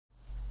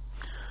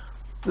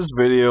This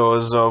video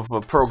is of a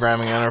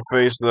programming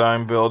interface that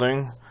I'm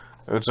building,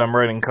 which I'm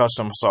writing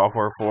custom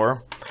software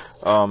for.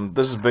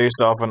 This is based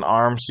off an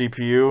ARM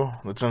CPU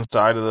that's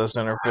inside of this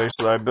interface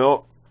that I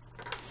built.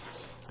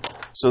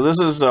 So this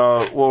is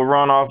will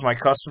run off my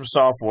custom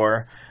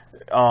software.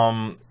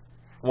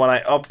 When I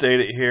update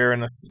it here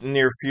in the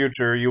near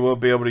future, you will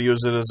be able to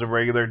use it as a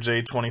regular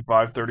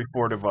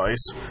J2534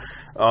 device.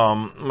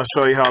 I'm going to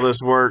show you how this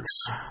works.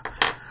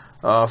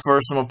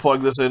 First, I'm going to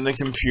plug this in the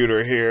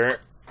computer here.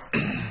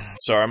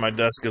 Sorry, my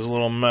desk is a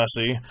little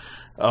messy.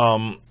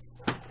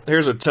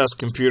 Here's a test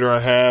computer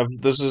I have.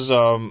 This is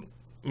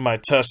my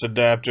test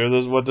adapter.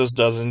 This is what this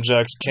does: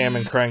 injects cam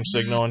and crank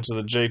signal into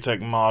the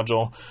JTEC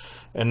module,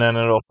 and then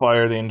it'll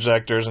fire the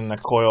injectors and the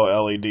coil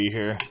LED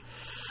here.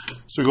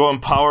 So we go and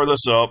power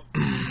this up.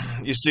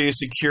 You see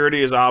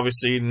security is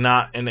obviously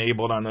not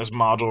enabled on this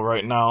module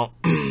right now.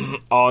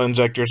 All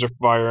injectors are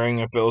firing.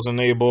 If it was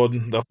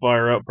enabled, they'll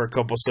fire up for a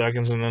couple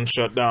seconds and then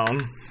shut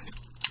down.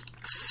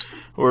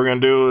 What we're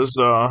going to do is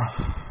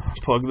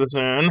plug this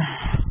in,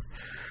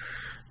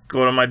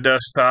 go to my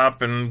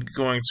desktop, and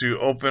going to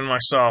open my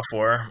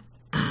software.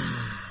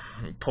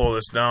 Pull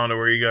this down to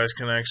where you guys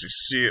can actually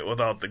see it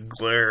without the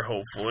glare,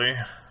 hopefully.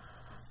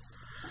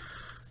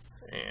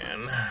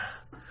 And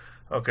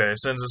okay,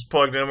 since it's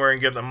plugged in, we're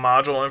going to get the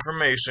module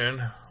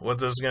information. What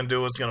this is going to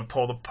do is going to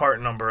pull the part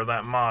number of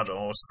that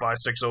module. It's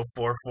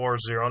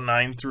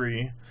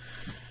 560444093,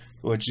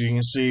 which you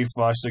can see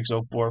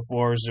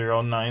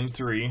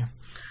 560444093.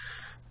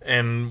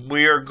 And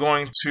we are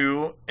going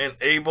to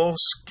enable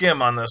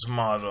skim on this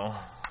module.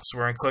 So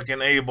we're going to click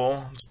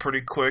enable. It's a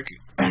pretty quick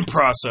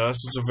process.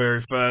 It's a very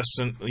fast,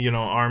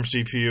 ARM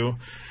CPU.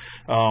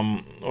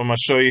 I'm going to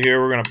show you here.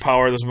 We're going to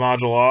power this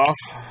module off.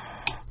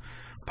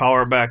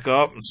 Power it back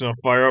up. It's going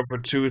to fire up for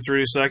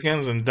 2-3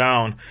 seconds and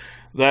down.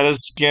 That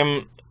is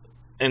skim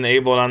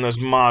enabled on this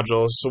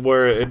module. So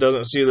where it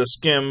doesn't see the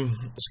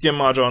skim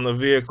module on the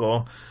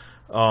vehicle,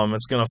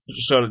 it's going to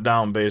shut it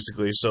down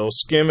basically. So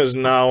skim is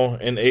now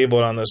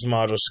enabled on this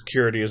module.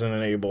 Security isn't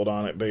enabled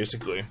on it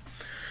basically.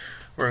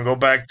 We're going to go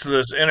back to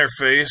this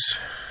interface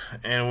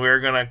and we're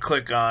going to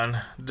click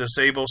on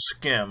disable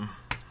skim.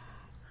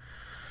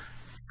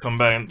 Come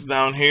back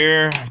down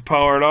here,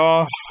 power it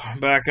off,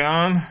 back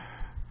on.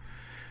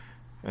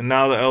 And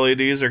now the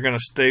LEDs are going to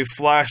stay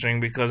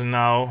flashing because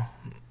now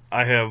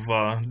I have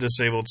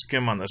disabled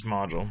skim on this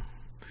module.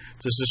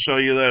 Just to show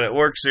you that it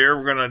works here,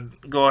 we're going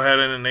to go ahead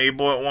and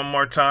enable it one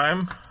more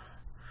time.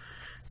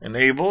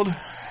 Enabled.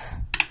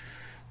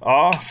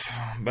 Off.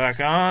 Back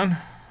on. A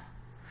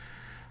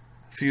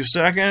few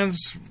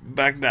seconds.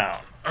 Back down.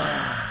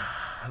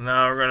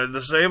 Now we're going to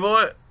disable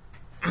it.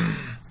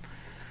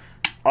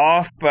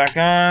 Off. Back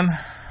on.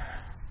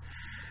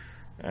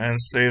 And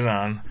stays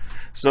on.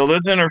 So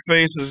this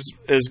interface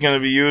is going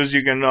to be used.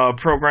 You can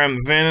program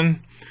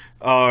VIN,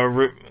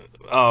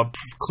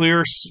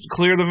 clear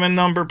the VIN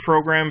number,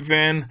 program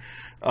VIN,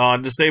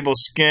 disable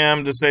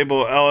skim,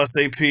 disable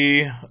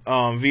LSAP,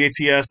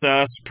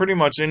 VATSS, pretty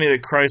much any of the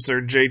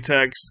Chrysler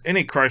JTECs,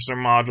 any Chrysler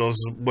modules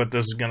is what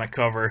this is going to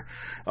cover.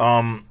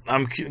 I'm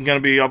going to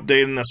be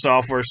updating the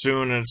software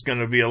soon, and it's going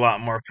to be a lot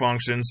more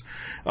functions.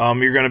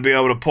 You're going to be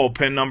able to pull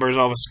PIN numbers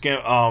off of skim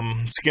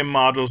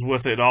modules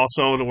with it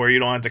also, to where you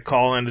don't have to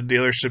call into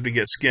dealership to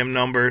get skim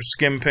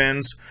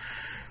pins.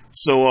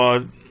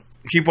 So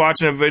keep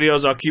watching the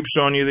videos. I'll keep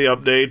showing you the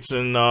updates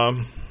and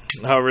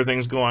how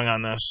everything's going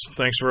on this.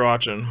 Thanks for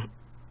watching.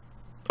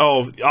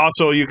 Oh,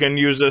 also you can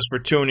use this for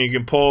tuning. You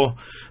can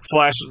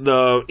flash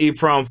the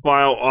EEPROM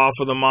file off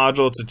of the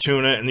module to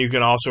tune it, and you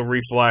can also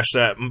reflash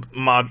that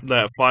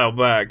file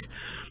back.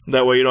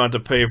 That way you don't have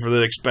to pay for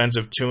the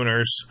expensive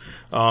tuners.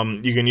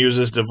 You can use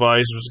this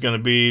device, which is going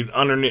to be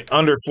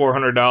under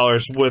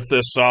 $400 with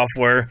this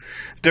software.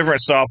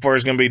 Different software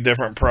is going to be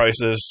different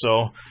prices,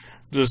 so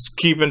just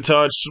keep in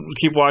touch,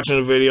 keep watching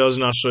the videos,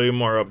 and I'll show you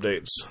more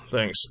updates.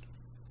 Thanks.